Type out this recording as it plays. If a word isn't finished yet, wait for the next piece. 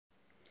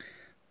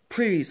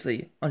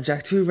Previously on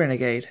Jak 2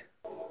 Renegade.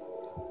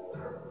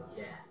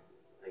 Yeah,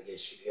 I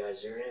guess you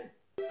guys are in.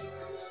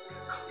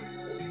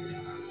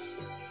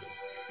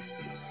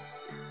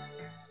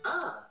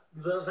 Ah,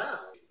 the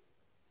Valley.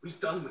 We've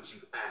done what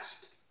you've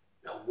asked.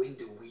 Now when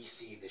do we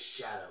see the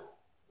shadow?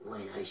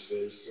 When I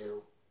say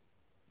so,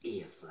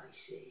 if I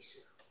say so.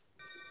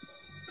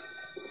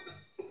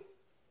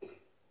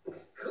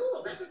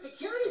 Cool, that's a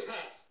security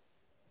pass.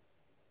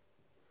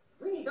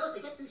 We need those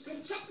to get through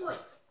city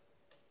checkpoints.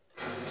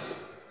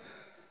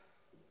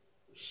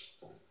 Shh.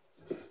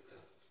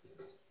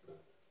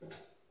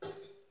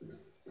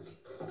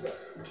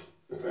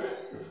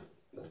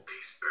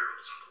 These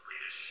barrels are the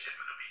latest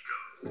shipment of Eco.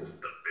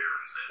 The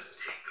Baron says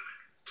take them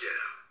and get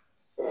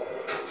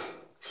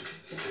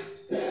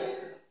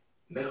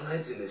out.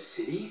 Metalheads in the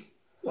city?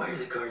 Why are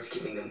the guards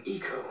giving them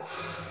Eco?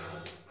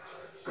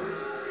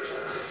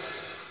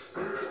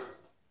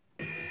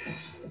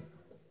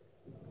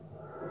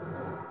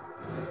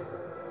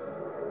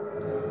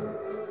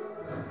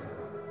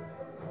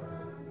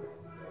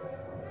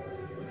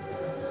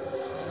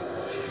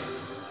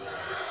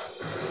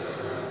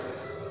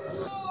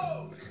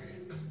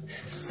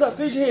 Sup,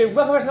 Fish here,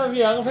 welcome back to another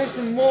video. I'm gonna play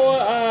some more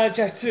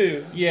Jak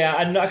 2. Yeah,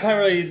 I can't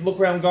really look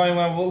where I'm going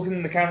when I'm looking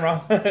in the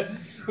camera. But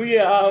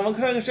yeah, I'm not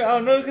gonna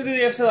do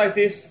the episode like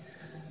this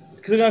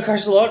because I'm gonna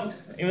crash a lot,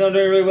 even though I'm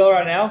doing really well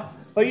right now.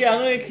 But yeah, I'm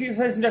gonna keep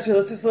playing some Jak 2.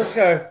 Let's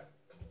go.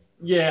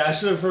 Yeah, I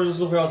should have just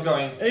looked where I was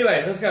going.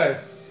 Anyway, let's go.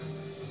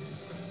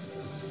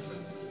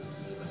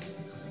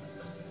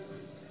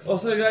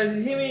 Also, guys, if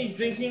you hear me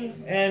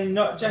drinking and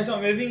Jak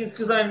not moving, it's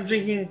because I'm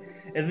drinking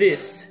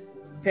this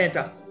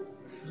Fanta.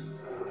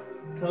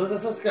 So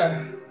let's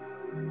go.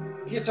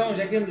 Get Tom and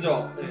Jack in the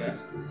door. There we go.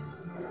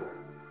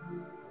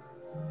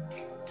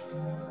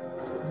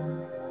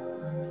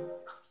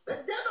 The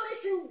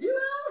demolition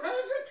duo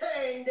has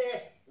returned.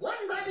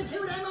 One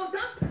barbecued ammo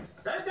dump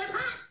served up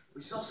hot.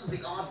 We saw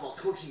something odd while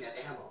torching that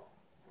ammo.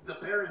 The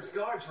Baron's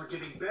guards were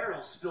giving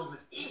barrels filled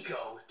with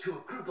Eco to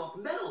a group of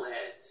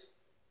metalheads.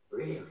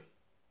 Really?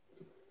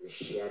 The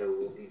Shadow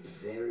will be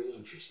very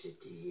interested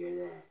to hear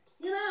that.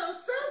 You know,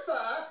 so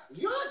far,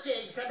 your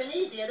gigs have been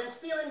easier than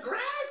stealing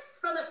grass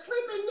from a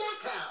sleeping yak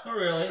cow. Not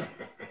really.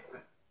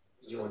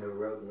 You and the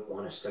rodent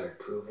want to start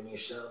proving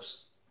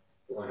yourselves?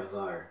 One of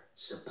our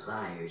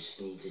suppliers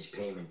needs his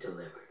payment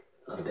delivered.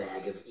 A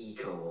bag of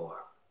Eco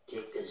ore.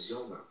 Take the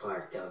Zoomer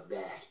parked out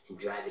back and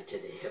drive it to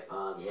the Hip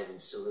Hog Heaven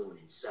Saloon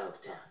in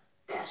Southtown.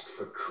 Ask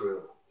for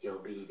Crew.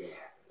 He'll be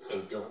there.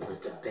 And don't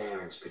let the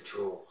Baron's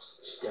patrols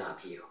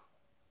stop you.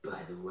 By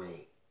the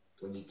way,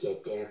 when you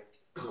get there,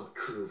 pump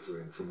Crew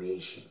for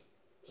information.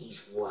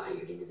 He's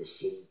wired into the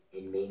city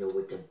and may know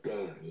what the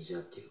Baron is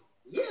up to.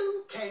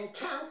 You can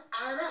count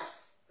on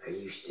us. Are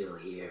you still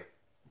here?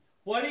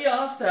 Why do you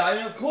ask that? I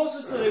mean, of course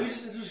we're still there. We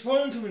just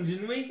responded to him,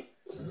 didn't we?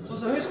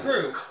 Also, who's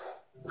Crew?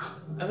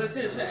 As I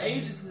said, it's been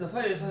ages since I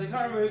played this, so I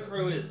can't remember who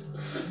Crew is.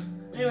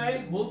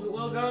 Anyway,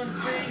 we'll go and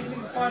see if we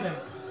can find him.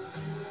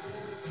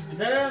 Is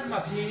that a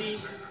martini?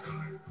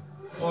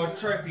 Or a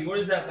trophy? What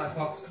is that, Black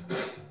Fox?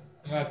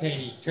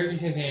 Martini. Trophies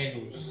have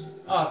handles.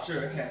 Oh, true,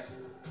 okay.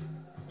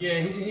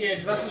 Yeah,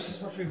 that's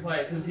just what we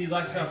play, because he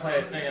likes to play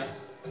it, don't you?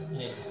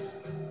 Yeah.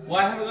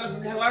 Why haven't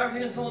I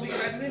taken so long to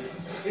get back to this?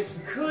 It's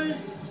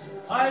because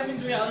I've been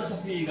doing other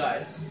stuff for you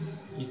guys.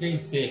 He's been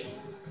sick.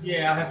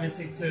 Yeah, I have been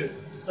sick too.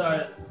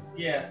 So,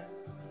 yeah.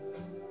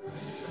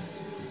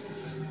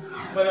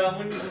 But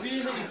when the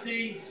videos that you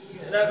see,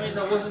 that means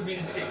I wasn't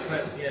being sick,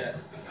 but yeah.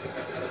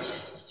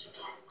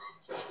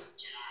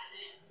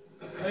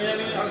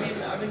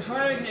 I've been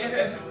trying to make an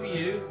effort for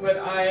you, but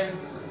I am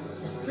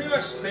pretty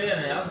much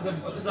better now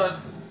because I've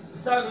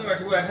started going back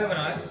to work, haven't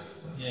I?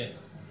 Yeah.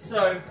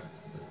 So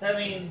that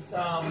means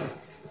I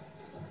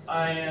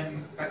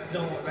am back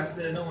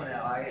to normal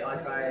now.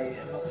 I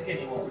am not sick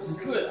anymore, which is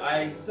good.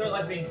 I don't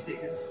like being sick.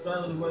 It's one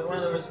of the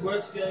most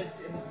worst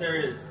feelings there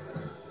is.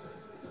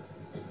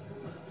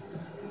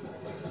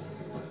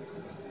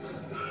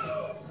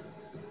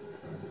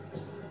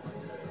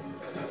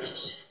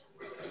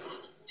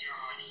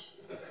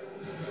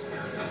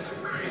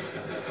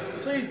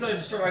 Please don't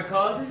destroy my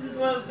car. This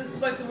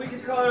is like the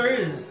weakest car there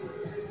is.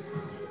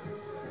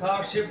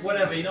 Car, ship,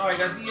 whatever. You know what,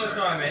 guys? You guys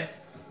know what I meant.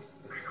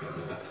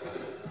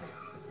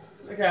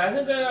 Okay, I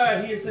think I go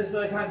out here so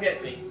they can't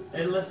get me,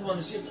 unless the one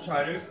the ships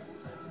try to.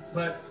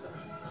 But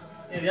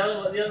yeah,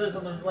 the others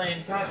on the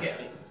land can't get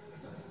me.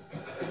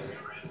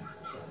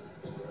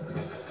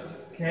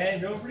 Okay,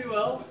 doing pretty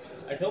well.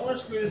 I don't want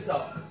to screw this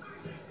up.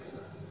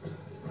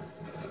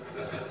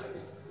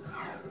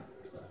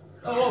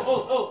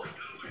 Oh.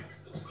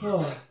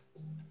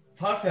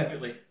 Part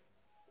perfectly.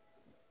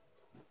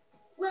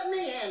 Let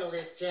me handle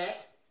this, Jack.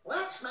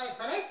 Watch my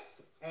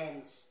finesse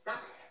and stop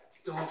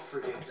it. Don't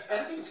forget to ask.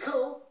 Everything's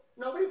cool.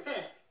 Nobody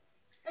panic.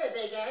 Hey,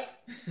 big guy.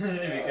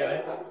 There we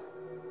go.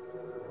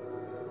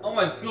 Oh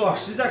my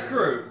gosh, is that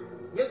Crew?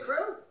 Your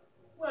crew?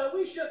 Well,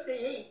 we shook the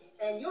heat,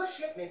 and your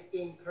shipment's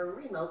in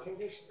primo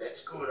condition.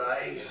 That's good,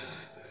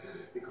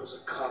 because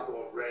a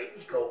cargo array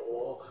eco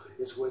ore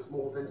is worth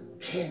more than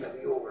 10 of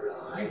your You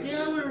lives. think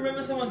I would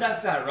remember someone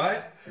that fat,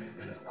 right?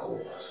 And of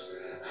course,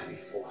 I'd be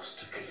forced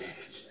to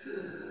connect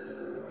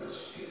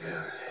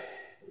similarly.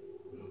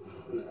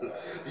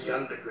 The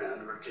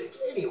underground will take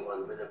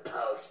anyone with a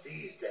pulse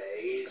these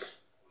days.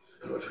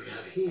 And what we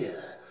have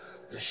here,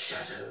 the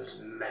Shadow's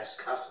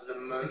mascot of the I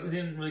month. guess I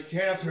didn't really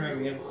care enough to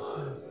remember him.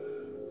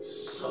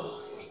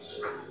 Soft.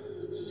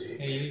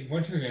 Hey, you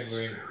want to remember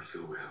him. That would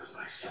go well with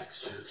my sex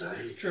suits,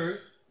 eh? True.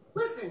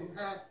 Listen,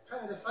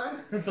 tons of fun.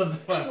 Tons of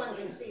fun. Anyone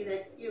can see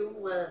that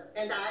you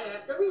and I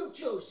have the real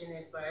juice in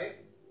this bird.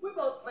 We're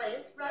both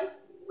players, right?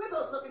 We're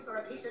both looking for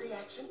a piece of the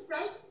action,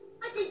 right?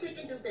 I think we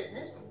can do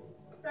business,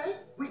 right?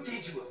 We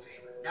did you a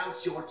favor. Now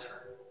it's your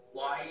turn.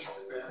 Why is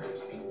the Baron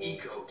giving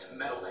eco to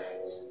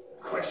metalheads?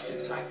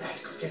 Questions like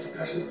that could get a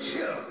person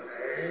killed,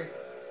 eh?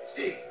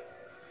 See,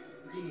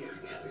 real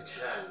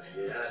Capitan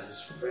here and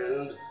his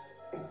friend,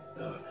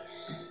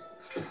 Bonus.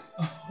 See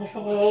what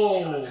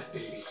Oh. that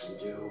baby can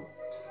do.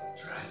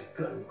 Try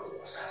the gun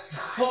course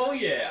outside. Oh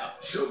yeah.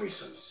 Show me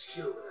some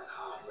skill with that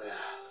hardware,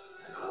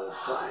 and I'll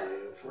hire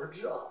you for a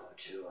job or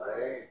two,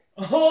 eh?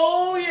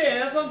 Oh yeah,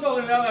 that's what I'm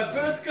talking about. My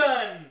first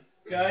gun,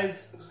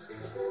 guys.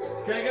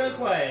 It's gonna get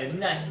acquired.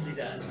 Nicely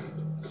done.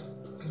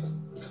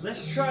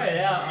 Let's try it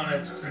out on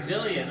a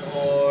civilian,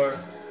 or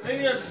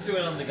maybe I'll just do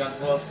it on the gun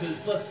course.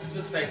 Because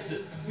let's face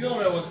it, we all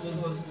know what's going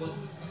to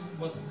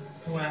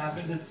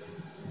happen. Because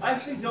I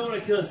actually don't want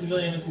to kill a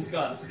civilian with this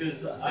gun.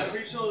 Because I'm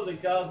pretty sure the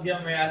guards get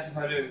on my ass if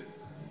I do.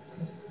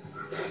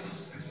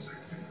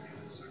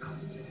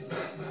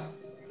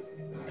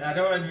 And I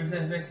don't want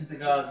to mess with the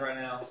guards right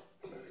now.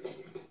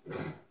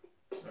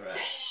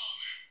 Alright.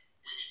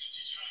 We need to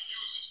teach you how to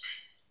use this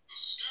baby. The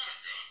scatter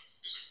gun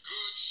is a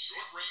good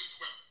short-range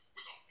weapon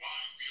with a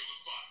wide field of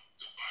fire.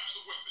 To fire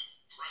the weapon,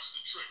 press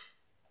the trigger.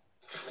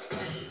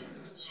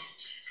 Some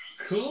kid gun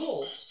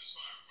Cool. is the fastest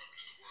firing weapon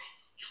in the world.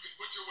 You can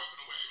put your weapon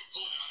away or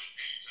pull it out at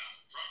any time.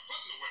 Try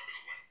putting the weapon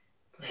away.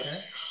 Okay.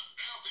 Easy, huh?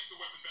 Now take the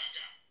weapon back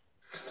out.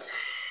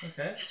 Good.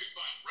 Okay. You can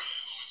find red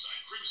ammo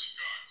inside Crimson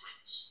Guard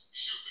crates.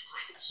 Shoot the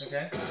crates.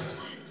 Okay. Right,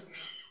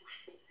 now you're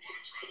ready. You want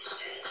to try the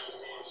scatter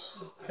gun course?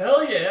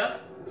 Hell yeah!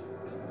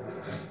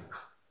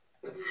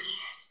 Good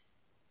luck.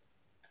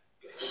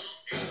 Shoot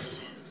every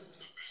target.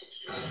 The faster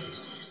you shoot,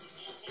 the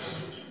more points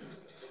you get.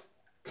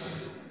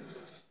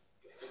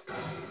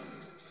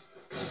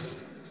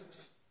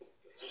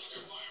 Hold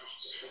your fire on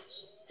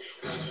six. Hit a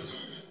friendly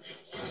target, get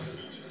points if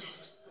you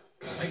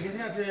don't. I guess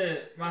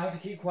might have to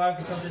keep quiet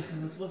for some of this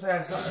because it looks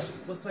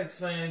like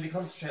something I need to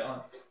concentrate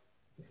on.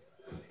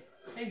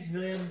 Hey,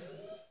 civilians.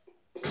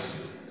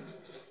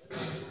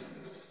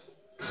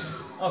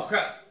 Oh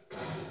crap.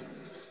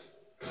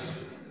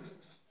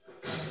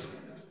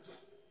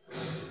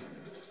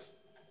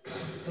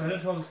 So I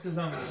don't talk because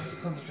I'm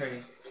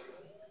concentrating.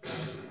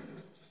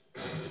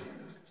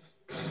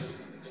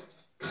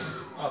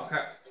 Oh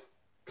crap.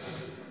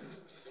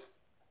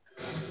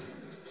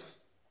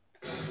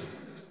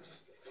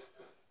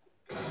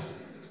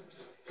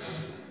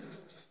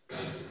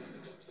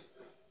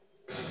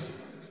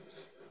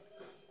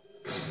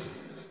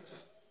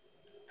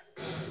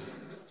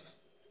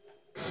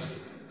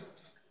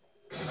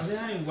 I'm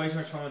having way too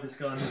much fun with this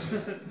gun.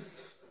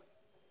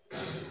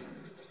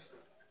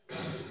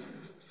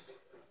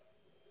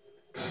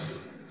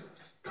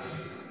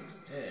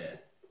 Yeah.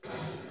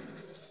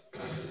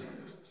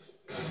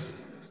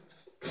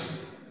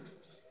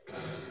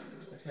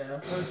 Okay,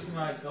 I'm close to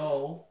my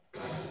goal.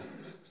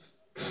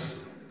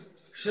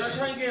 Should I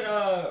try and get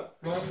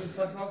bronze,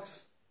 Black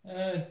Fox?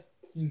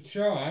 You can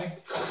try.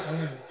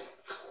 I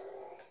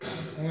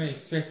wouldn't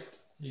expect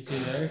you to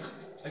though.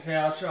 Okay,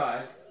 I'll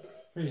try.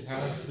 Pretty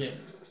hard to get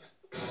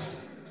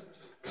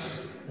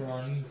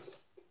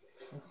bronze.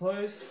 I'm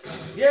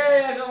close.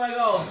 Yeah, I got my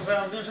goal, but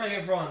I'm gonna try and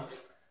get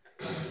bronze.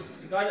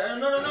 I'm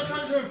not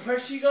trying to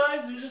impress you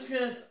guys, I'm just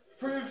gonna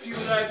prove to you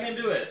that I can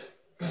do it.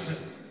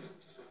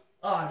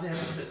 Oh, damn, I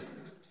missed it.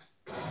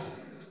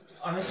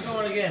 I missed the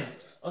one again.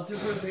 I was too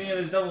focusing on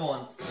those double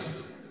ones.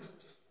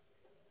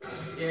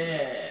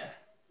 Yeah.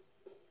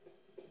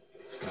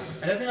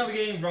 I don't think I'll be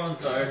getting bronze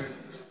though.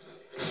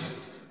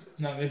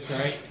 Not this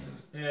rate.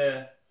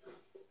 Yeah.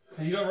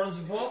 Have you got bronze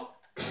before?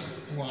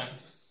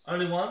 Once.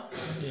 Only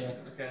once? Yeah.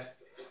 Okay.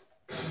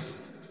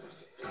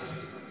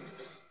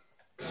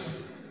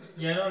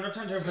 Yeah, no, I'm not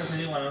trying to impress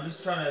anyone. I'm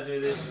just trying to do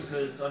this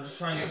because I'm just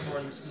trying to get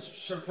bronze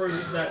just to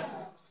prove that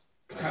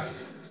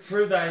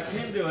I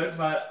can do it,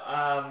 but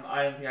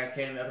I don't think I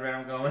can at the rate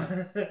I'm going.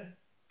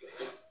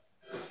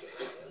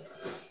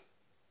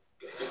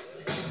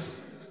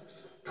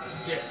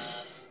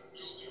 Yes.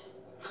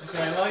 Okay,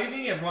 well I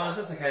didn't get bronze,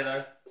 that's okay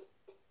though.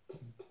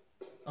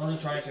 I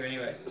wasn't trying to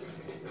anyway.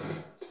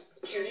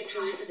 Care to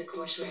try for the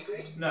course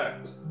record? No.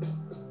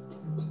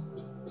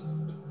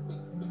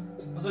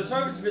 So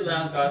sorry if it's a bit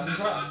loud, guys.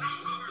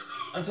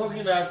 I'm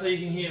talking loud so you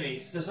can hear me.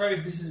 So sorry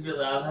if this is a bit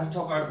loud. I have to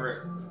talk over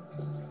it.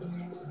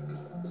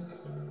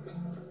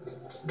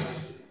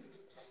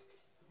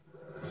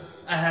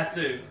 I had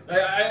to.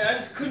 I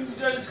just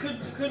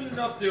couldn't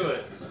not do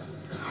it.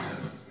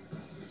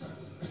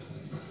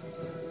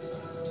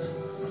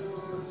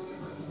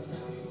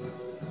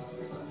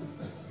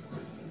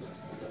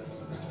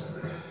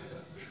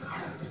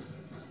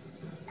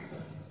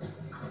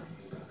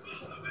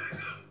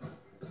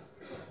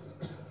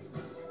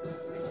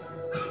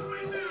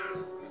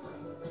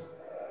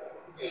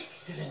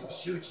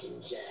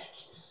 shooting, Jack?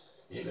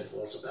 Ever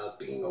thought about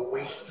being a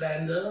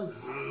wastelander?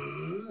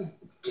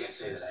 Can't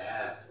say that I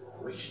have.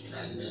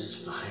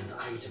 Wastelanders find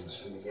items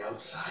from the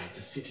outside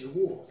the city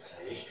walls,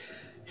 eh?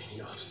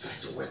 Any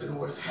artifact or weapon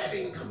worth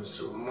having comes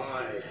through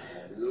my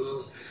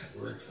hands.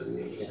 Work for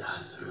me and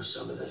I'll throw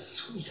some of the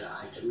sweeter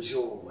items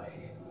your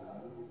way.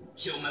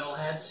 Kill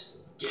metalheads?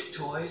 Get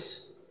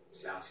toys?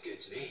 Sounds good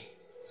to me.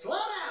 Slow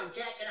down,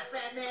 Jack and a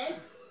fat man. You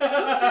two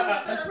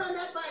are gonna run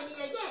that by me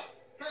again.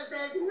 Cause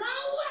there's no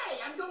way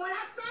I'm going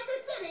outside the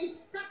city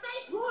to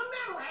face more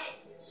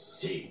metalheads.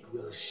 Sig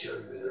will show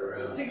you the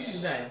road. Sig's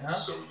his name, huh?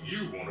 So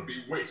you want to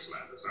be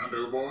wastelanders, huh,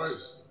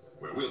 doughboys?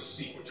 Well, we'll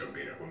see what you're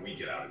made of when we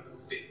get out into the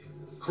thick.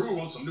 Crew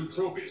wants some new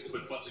trophies to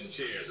put butts in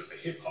chairs at the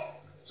hip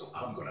hop, so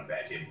I'm gonna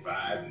back in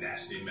 5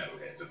 nasty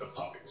metalheads at the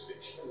pumping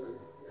station.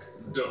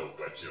 Don't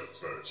wet your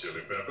fur,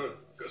 Chili Pepper,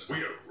 because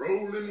we are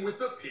rolling with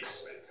the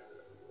Peacemaker.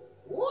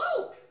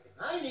 Whoa!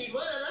 I need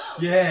one of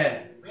those.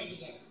 Yeah. Where'd you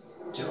get it?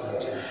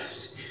 Don't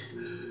ask.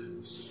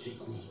 Sig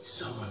needs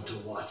someone to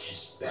watch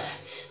his back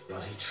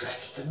while he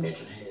tracks the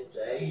metalheads,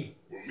 eh?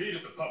 We'll meet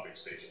at the pumping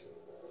station.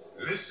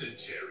 Listen,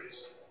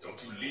 Cherries,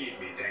 don't you leave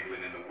me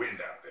dangling in the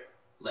wind out there.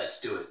 Let's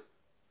do it.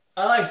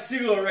 I like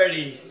Sig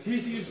already. He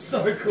seems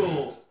so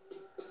cool.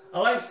 I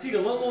like Sig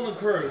a lot more than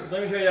Crew.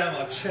 Let me tell you that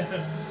much.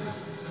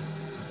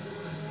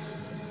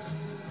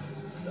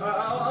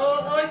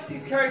 I like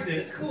Sig's character.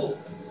 It's cool.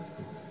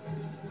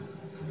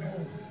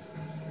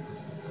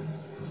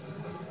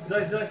 Do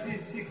you like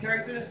Sig's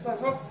character, Black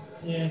Fox?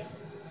 Yeah.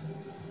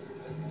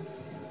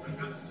 We've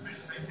got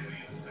suspicious activity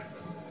in the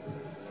sector.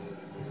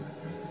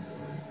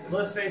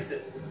 Let's face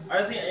it. I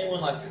don't think anyone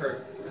likes Crew.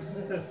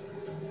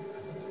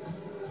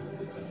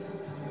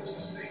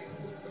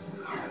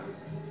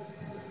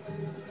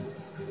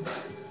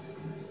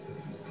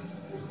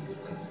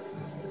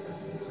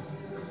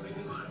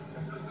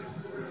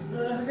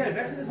 Okay,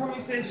 back to the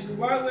pumping station,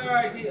 right where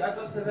I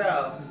got the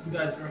valve, if you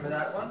guys remember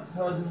that one.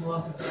 That was in the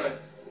last episode.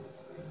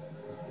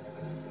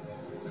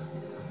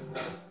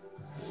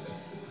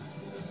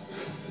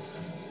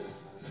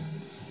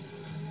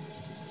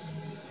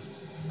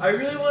 I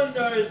really want to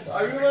know,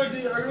 I really like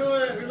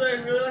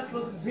to look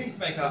at the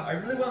Peacemaker. I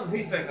really want the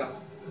Peacemaker.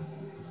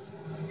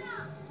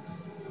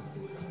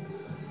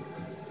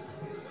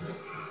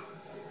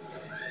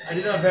 I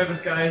did that on purpose,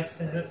 guys.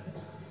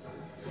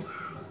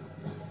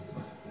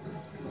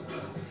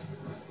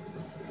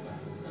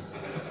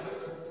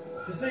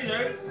 Just so you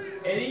know,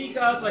 any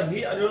cards I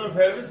hit, I do it on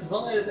purpose, as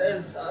long as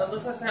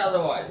unless I say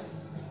otherwise.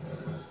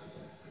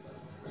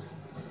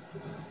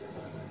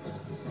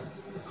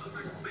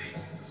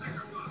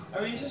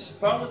 I mean, it's just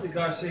fun with the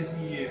guys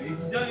chasing you.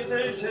 If they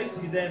don't chase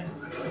you, then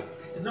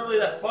it's not really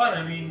that fun.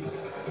 I mean,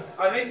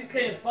 I make this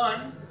game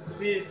fun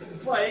for you to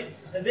play,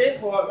 and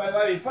therefore it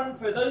might be fun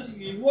for those of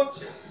you who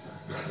watch it.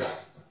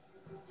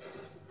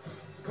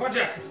 Come on,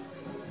 Jack!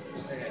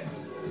 Okay.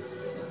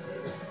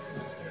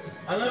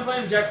 I'm gonna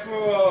blame Jack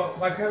for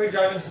my crappy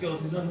driving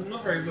skills because I'm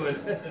not very good.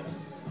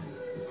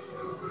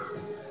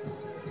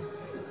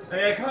 I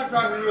mean, I can't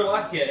drive in real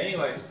life yet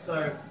anyway,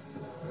 so...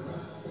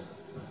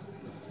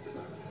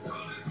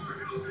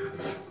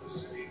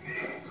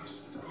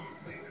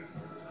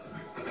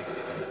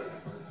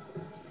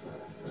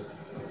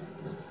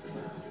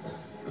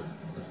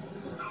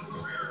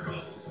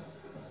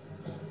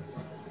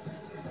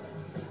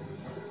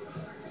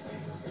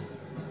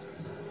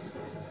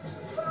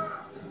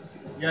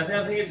 Yeah, I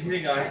think it's the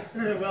guy.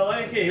 Well,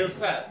 okay, he was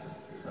fat.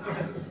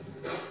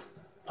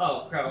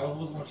 Oh, crap, I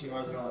wasn't watching where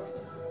I was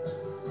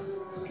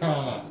going.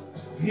 Karma.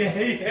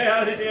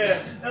 Yeah.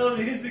 That was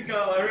easy to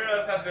karma. I ran out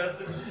of fat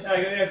person, and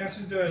I got crashed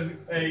into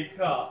a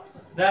car.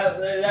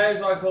 That is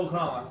what I call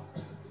karma.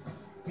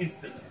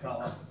 Instant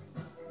karma.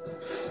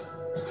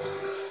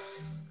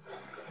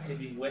 I hate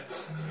being wet.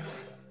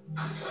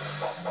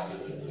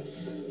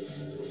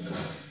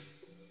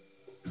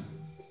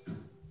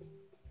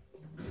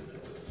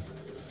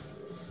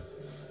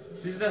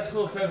 This is that's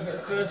called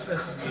first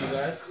person for you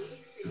guys.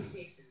 Leaving city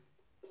safe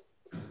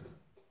zone.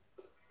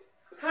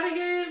 How did he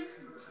get in,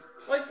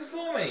 like,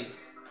 before me?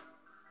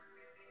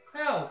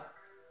 How?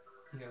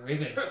 He's a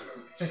wizard. Hello,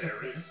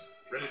 Cherries.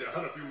 Ready to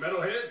hunt a few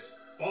metalheads?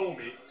 Follow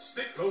me,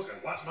 stick close,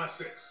 and watch my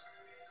 6.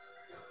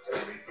 It's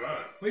gonna be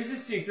fun. Where's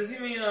his 6? Does he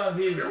mean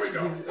his, Here we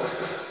go. his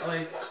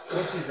like,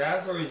 watch his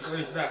ass or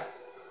his back?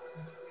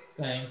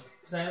 Same.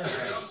 Same.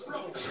 Okay. Comes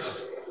trouble.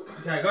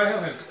 Okay, go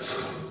help him.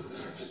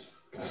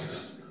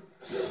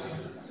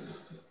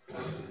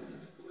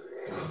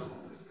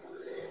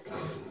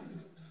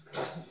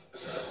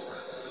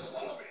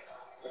 Follow me.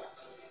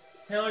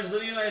 Hang on, just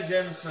let me get my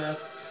gems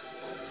first.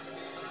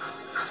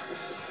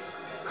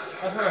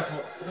 I'll come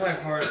back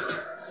for it.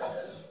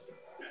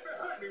 Get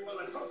behind me while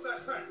I toss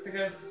that tank.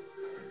 Okay.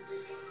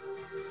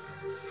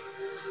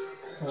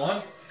 Come on.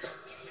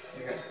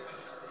 Okay.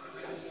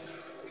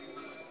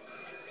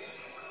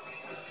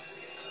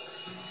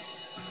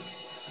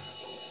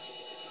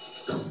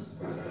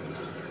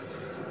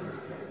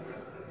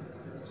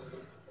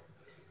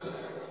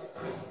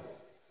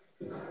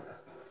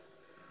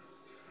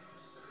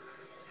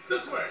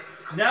 This way.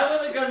 Now when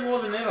the gun more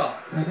than ever.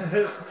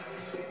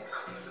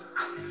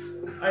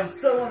 I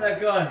still want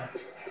that gun.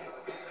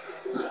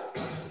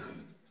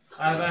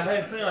 I have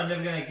a feeling I'm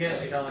never going to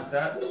get a gun like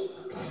that.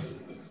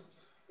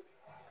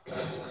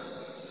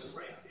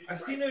 I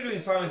see no doing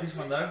fine with this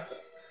one though.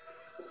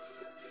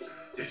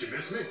 Did you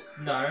miss me?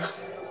 No,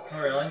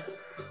 not really.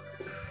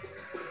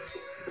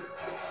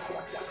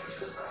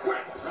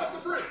 Quick, cross the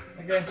bridge!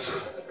 Okay.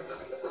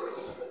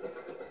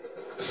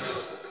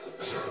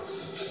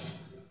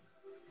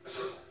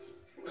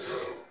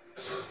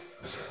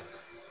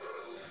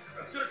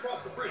 Let's get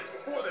across the bridge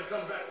before they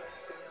come back.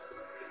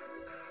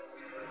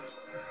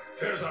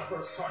 There's our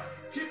first target.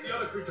 Keep the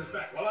other creatures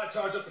back while I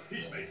charge up the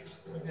peacemaker.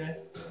 Okay.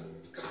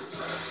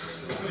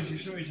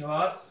 Shouldn't be too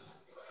hard.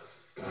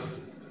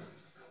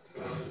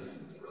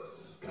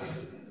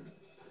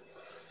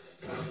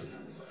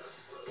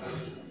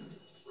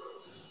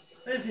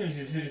 That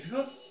seems too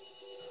difficult.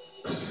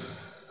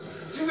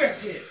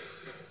 Directed!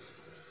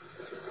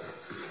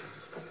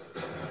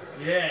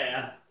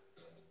 Yeah.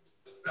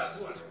 That's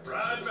one.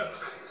 Fried metal.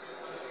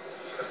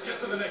 Let's get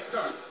to the next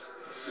target.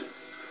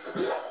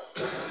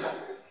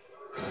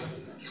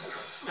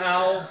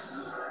 Ow.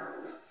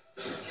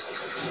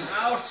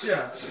 Oucha.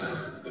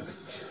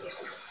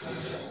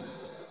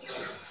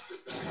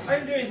 I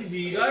didn't do anything to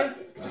you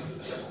guys.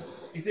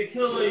 You said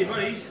kill all your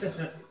buddies.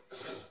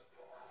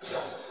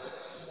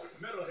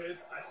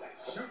 Metalheads, I say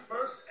shoot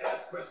first,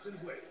 ask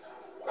questions later.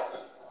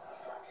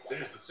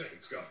 There's the second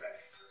scumbag,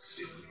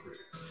 sitting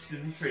pretty.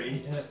 Sitting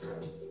pretty.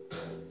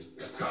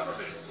 Cover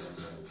me.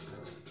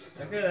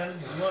 Okay then,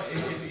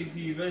 if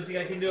you really think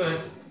I can do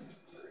it.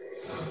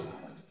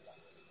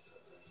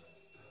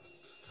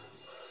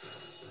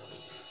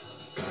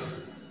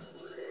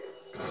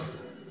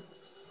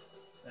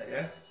 There you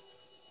go.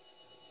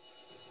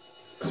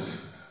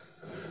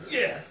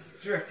 Yes!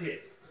 Direct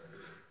hit.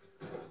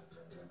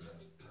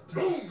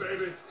 Boom,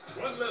 baby.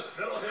 One less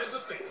metalhead to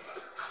think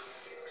about.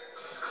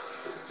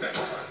 Next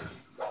one.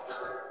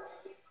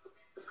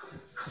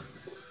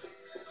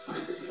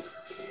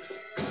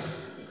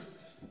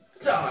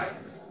 Die!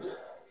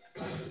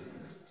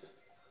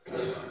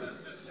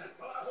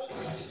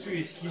 Street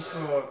excuse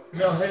for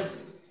metalheads.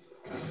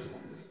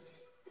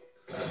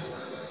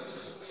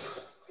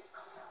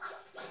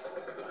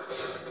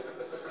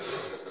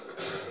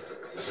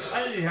 I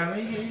didn't have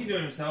him, he can do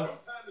it himself.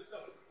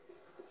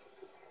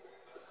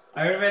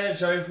 I already made that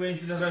joke when he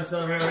said not going to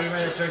celebrate. I already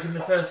made that joke in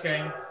the first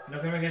game. I'm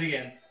not going to make it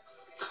again.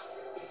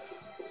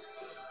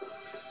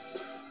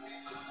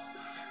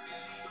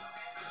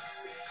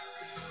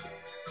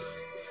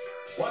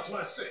 Watch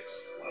my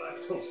six while I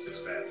toast this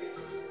bad boy.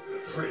 The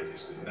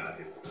traitors did not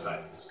hit the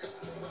pipes.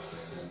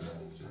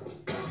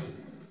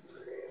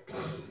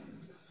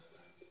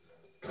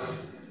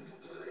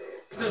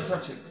 Don't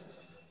touch him.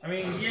 I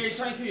mean, yeah, he's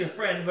trying to kill your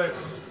friend, but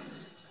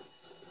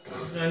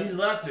no, he's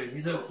allowed to.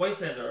 He's a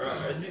wastelander,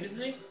 right?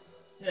 Isn't he?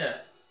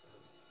 Yeah.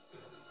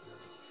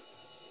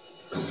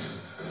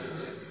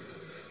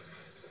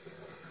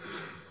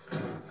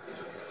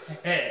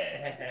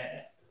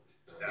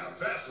 Now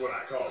that's what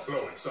I call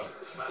blowing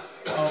somebody's mind.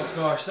 Oh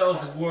gosh, that was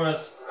the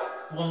worst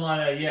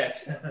one-liner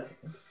yet.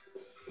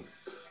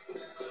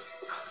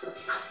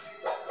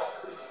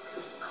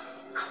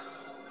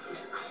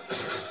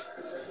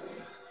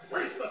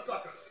 Waste the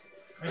suckers.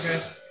 Okay.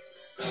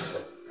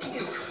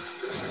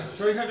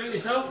 Sure you can't do it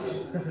yourself?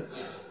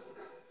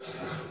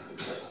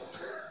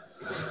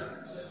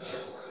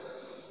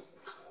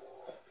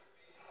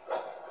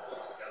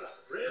 Gotta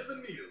thread the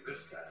needle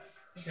this time.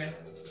 Okay,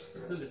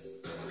 let's do this.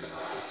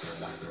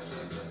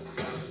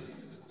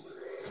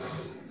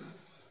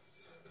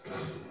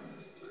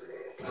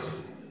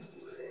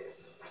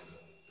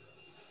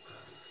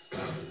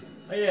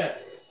 Oh yeah,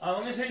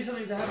 I'm gonna tell you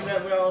something that happened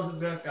at where I was at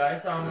work,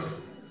 guys.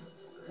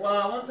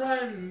 Well, one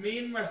time, me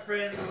and my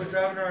friend were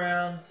driving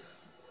around.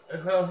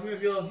 Well, a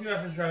few of my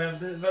friends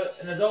driving around, but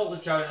an adult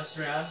was driving us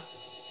around.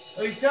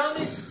 And we found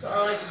this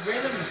like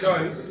random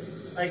goat,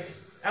 like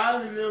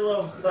out in the middle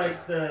of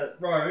like the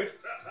road,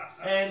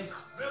 and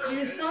we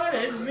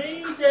decided,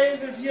 me,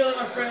 Dave, and a few other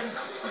my friends,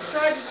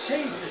 decided to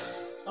chase it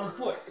on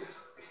foot.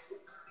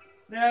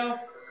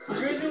 Now, the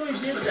reason we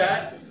did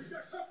that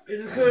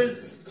is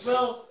because,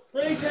 well,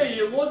 let me tell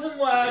you, it wasn't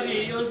my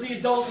idea, it was the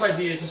adult's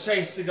idea to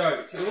chase the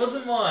goat. It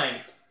wasn't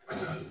mine.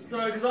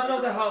 So, because I'm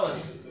not that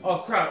heartless. Oh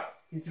crap,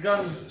 his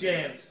gun's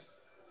jammed.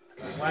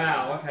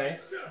 Wow, okay.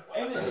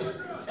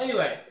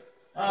 Anyway,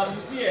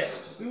 so yeah,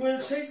 we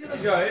were chasing the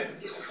goat,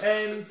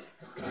 and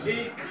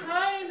it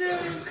kind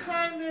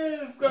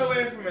of got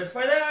away from us.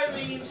 By that I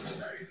mean,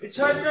 it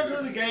tried to jump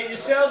through the gate, it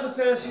failed the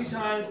first few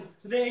times,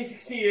 but then it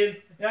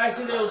succeeded, and I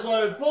said it was a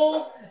load of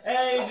bull,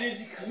 and it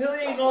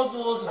completely ignored the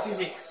laws of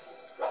physics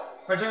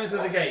by jumping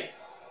through the gate.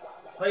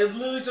 Like, it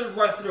literally jumped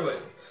right through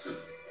it.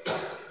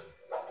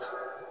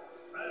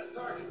 Last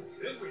target,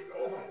 then we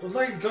go home. It was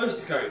like a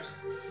ghost goat.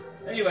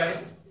 Anyway,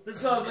 this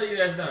is what I'll let you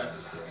guys know.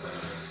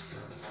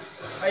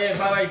 Oh yeah,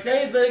 by the way,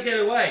 Dave let it get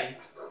away,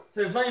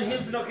 so blame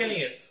him for not getting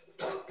it.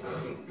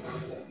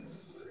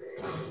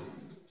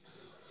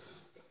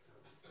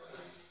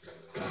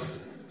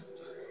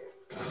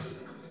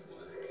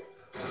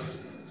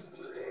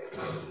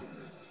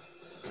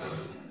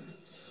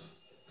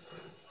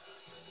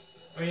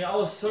 I mean, I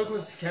was so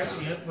close to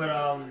catching it, but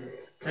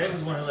Dave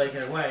was the one who let it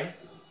get away.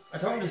 I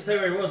told him to stay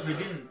where he was, but he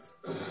didn't.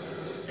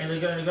 And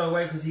they're going to go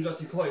away because he got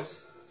too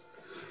close.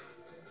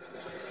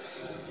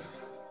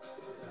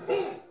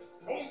 Boom!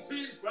 Home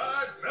team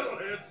 5,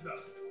 Metalheads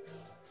nothing.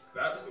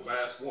 That was the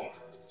last one.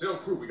 Tell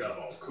crew we got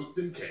them all cooked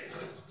and canned.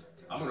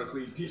 I'm gonna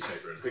clean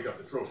Peacemaker and pick up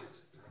the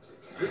trophies.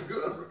 Did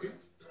good, rookie.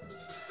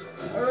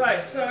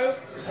 Alright, so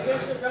I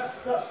guess that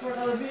wraps up for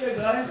another video,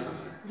 guys.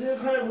 Leave a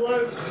comment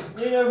below.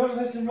 Let me know if you want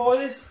to see more of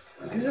this.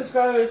 If you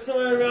subscribe, it's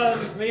somewhere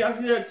around me. I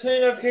can do that, turn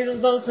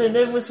notifications on so you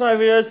never miss my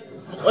videos.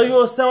 Love you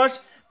all so much.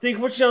 Thank you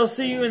for watching. I'll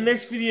see you in the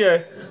next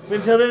video. But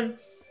until then,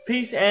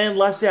 peace and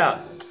lights out.